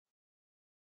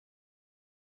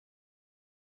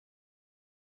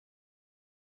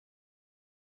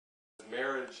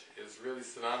marriage is really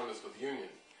synonymous with union.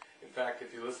 In fact,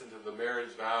 if you listen to the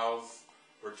marriage vows,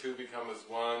 where two become as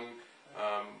one,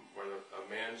 where a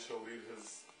man shall leave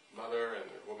his mother and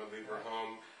a woman leave her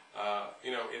home,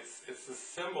 you know, it's the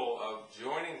symbol of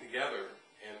joining together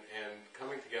and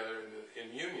coming together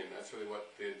in union. That's really what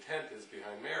the intent is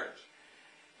behind marriage.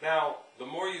 Now, the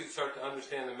more you start to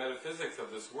understand the metaphysics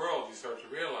of this world, you start to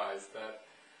realize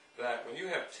that when you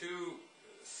have two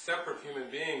separate human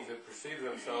beings that perceive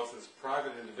themselves as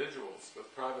private individuals with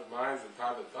private minds and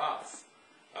private thoughts,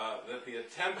 that the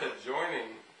attempt at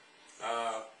joining,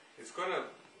 it's going to,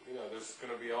 you know, there's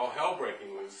going to be all hell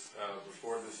breaking loose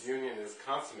before this union is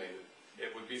consummated.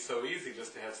 It would be so easy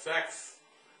just to have sex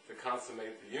to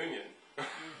consummate the union.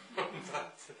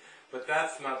 But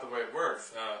that's not the way it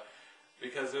works.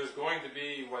 Because there's going to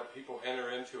be what people enter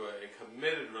into a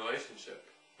committed relationship,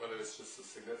 whether it's just a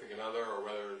significant other or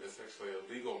whether it's actually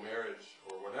a legal marriage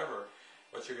or whatever.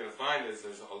 What you're going to find is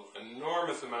there's an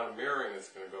enormous amount of mirroring that's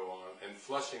going to go on and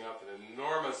flushing up an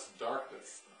enormous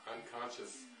darkness,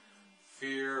 unconscious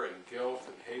fear and guilt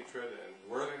and hatred and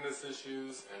worthiness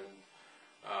issues and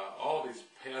all these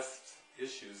past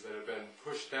issues that have been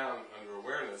pushed down under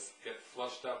awareness get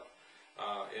flushed up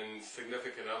in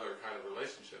significant other kind of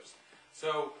relationships.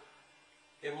 So,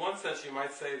 in one sense, you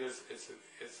might say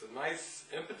it's a nice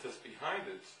impetus behind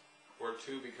it, where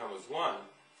two become as one.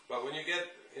 But when you get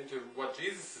into what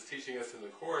Jesus is teaching us in the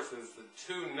Course, is that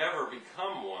two never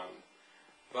become one,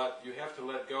 but you have to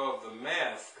let go of the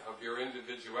mask of your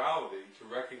individuality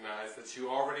to recognize that you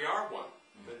already are one.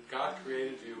 That God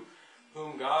created you,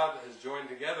 whom God has joined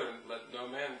together, and let no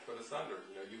man put asunder.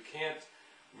 You know, you can't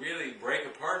really break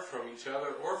apart from each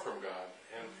other or from God.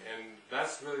 And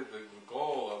that's really the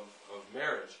goal of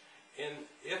marriage. And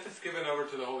if it's given over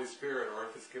to the Holy Spirit, or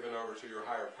if it's given over to your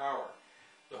higher power,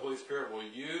 the Holy Spirit will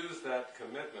use that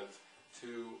commitment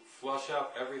to flush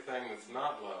up everything that's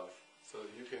not love, so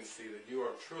that you can see that you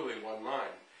are truly one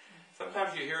mind.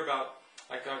 Sometimes you hear about,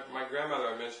 like my grandmother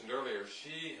I mentioned earlier,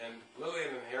 she and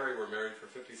Lillian and Harry were married for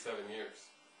 57 years.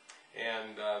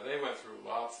 And they went through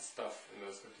lots of stuff in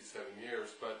those 57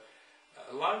 years, but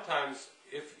a lot of times,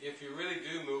 if you really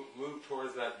do move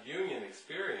towards that union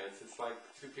experience, it's like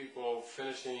two people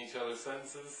finishing each other's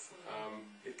sentences.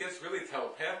 It gets really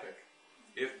telepathic.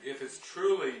 If it's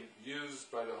truly used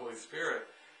by the Holy Spirit,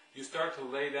 you start to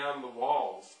lay down the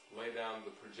walls, lay down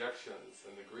the projections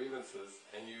and the grievances,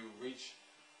 and you reach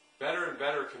better and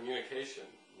better communication,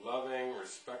 loving,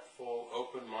 respectful,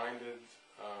 open-minded,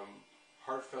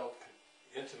 heartfelt,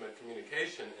 intimate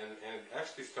communication, and it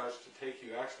actually starts to take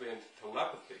you actually into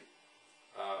telepathy.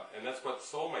 And that's what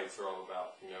soulmates are all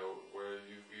about, you know, where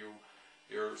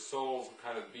your souls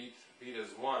kind of beat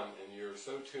as one, and you're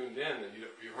so tuned in that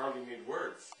you hardly need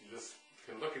words. You just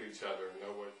can look at each other and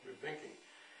know what you're thinking.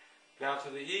 Now to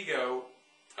the ego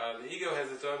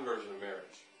has its own version of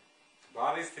marriage.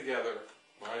 Bodies together,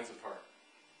 minds apart.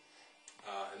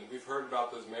 And we've heard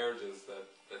about those marriages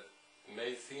that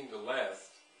may seem to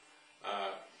last,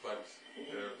 but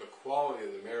the quality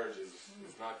of the marriage is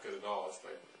not good at all.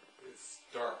 It's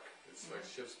dark. It's like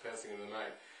ships passing in the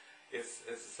night. It's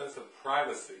a sense of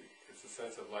privacy. It's a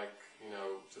sense of, like, you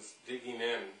know, just digging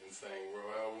in and saying,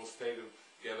 well, we'll stay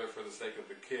together for the sake of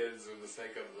the kids, or the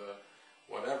sake of the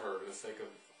whatever, the sake of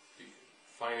the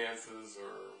finances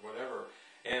or whatever.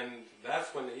 And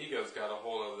that's when the ego's got a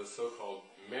hold of this so-called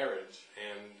marriage,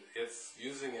 and it's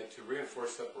using it to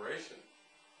reinforce separation.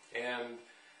 And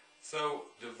so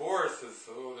divorce is,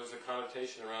 there's a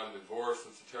connotation around divorce,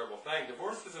 it's a terrible thing.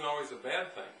 Divorce isn't always a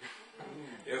bad thing.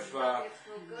 If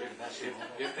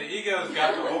the ego's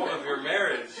got a hold of your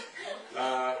marriage,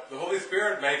 the Holy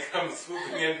Spirit may come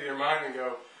swooping into your mind and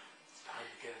go, it's time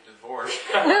to get a divorce.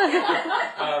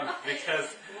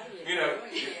 Because, you know,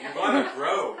 you want to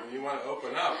grow and you want to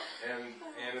open up, and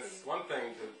it's one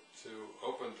thing to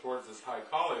open towards this high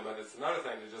calling, but it's another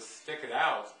thing to just stick it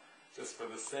out just for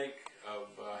the sake of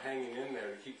hanging in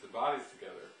there to keep the bodies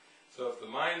together. So if the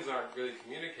minds aren't really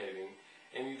communicating,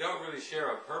 and you don't really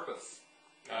share a purpose,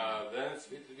 then it's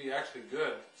to be actually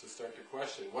good to start to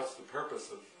question, what's the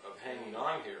purpose of hanging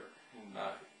on here?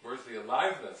 Where's the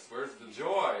aliveness? Where's the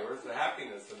joy? Where's the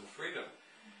happiness and the freedom?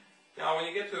 Now, when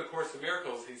you get to A Course in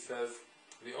Miracles, he says,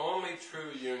 the only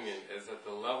true union is at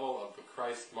the level of the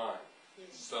Christ mind.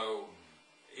 So,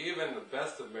 even the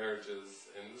best of marriages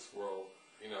in this world,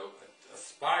 you know,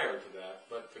 aspire to that,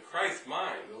 but the Christ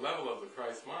mind, the level of the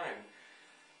Christ mind,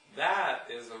 that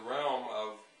is a realm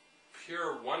of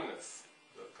pure oneness,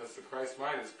 because the Christ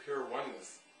mind is pure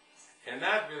oneness. And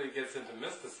that really gets into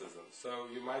mysticism. So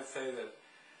you might say that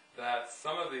that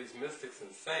some of these mystics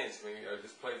and saints, I mean, I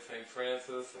just played St.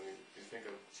 Francis, and you think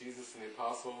of Jesus and the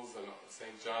Apostles, and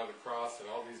St. John of the Cross, and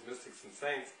all these mystics and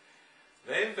saints,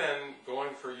 they've been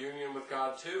going for union with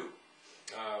God too.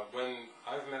 When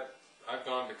I've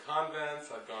gone to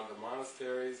convents, I've gone to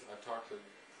monasteries, I've talked to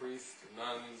priests,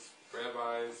 nuns,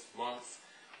 rabbis, monks.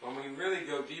 When we really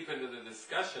go deep into the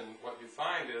discussion, what you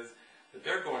find is that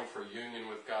they're going for union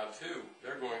with God too.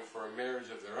 They're going for a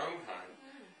marriage of their own kind.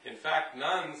 In fact,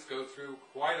 nuns go through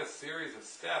quite a series of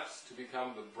steps to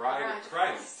become the bride of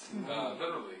Christ,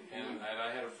 literally. And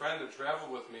I had a friend that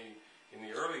traveled with me in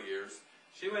the early years.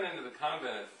 She went into the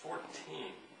convent at 14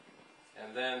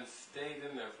 and then stayed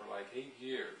in there for like 8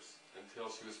 years until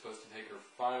she was supposed to take her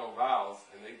final vows,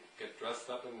 and they get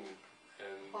dressed up in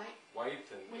white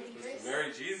and was to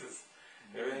marry Jesus.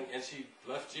 Everything, and she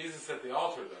left Jesus at the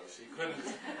altar, though. She couldn't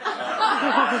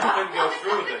go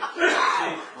through with it.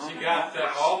 She got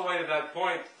all the way to that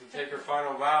point to take her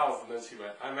final vows, and then she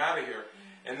went, "I'm out of here."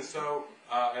 And so,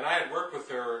 and I had worked with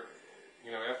her,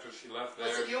 after she left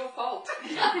there. It's your fault.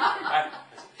 She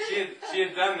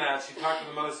had done that. She talked to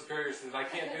the Mother Superior. She said, "I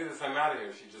can't do this. I'm out of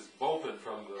here." She just bolted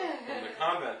from the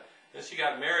convent. Then she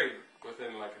got married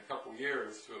within like a couple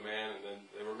years to a man, and then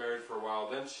they were married for a while.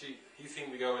 Then he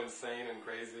seemed to go insane and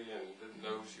crazy and didn't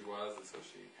know who she was, and so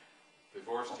she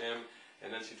divorced him.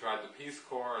 And then she tried the Peace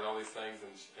Corps and all these things,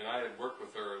 and I had worked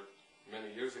with her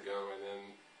many years ago, and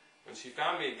then when she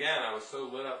found me again, I was so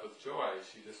lit up with joy.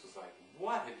 She just was like,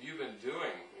 "What have you been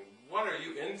doing? I mean, what are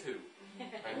you into?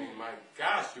 I mean, my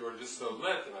gosh, you are just so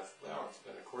lit." And I said, "Well, it's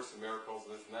been a Course in Miracles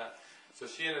and this and that." So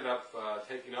she ended up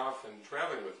taking off and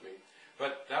traveling with me.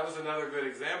 But that was another good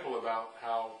example about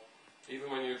how,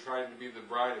 even when you're trying to be the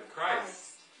bride of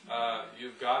Christ,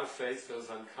 you've got to face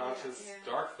those unconscious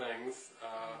dark things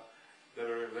that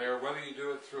are there, whether you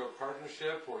do it through a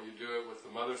partnership, or you do it with the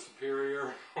Mother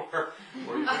Superior, or you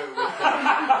do it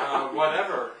with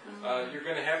whatever. You're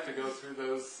going to have to go through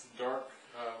those dark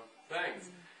things.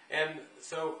 And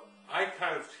so I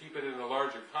kind of keep it in a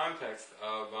larger context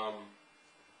of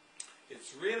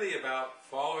it's really about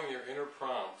following your inner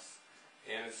prompts.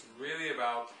 And it's really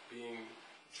about being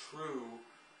true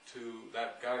to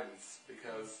that guidance,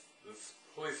 because the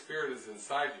Holy Spirit is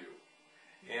inside you.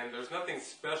 And there's nothing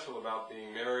special about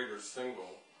being married or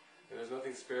single. And there's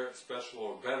nothing special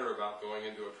or better about going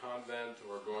into a convent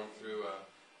or going through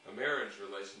a marriage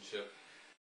relationship.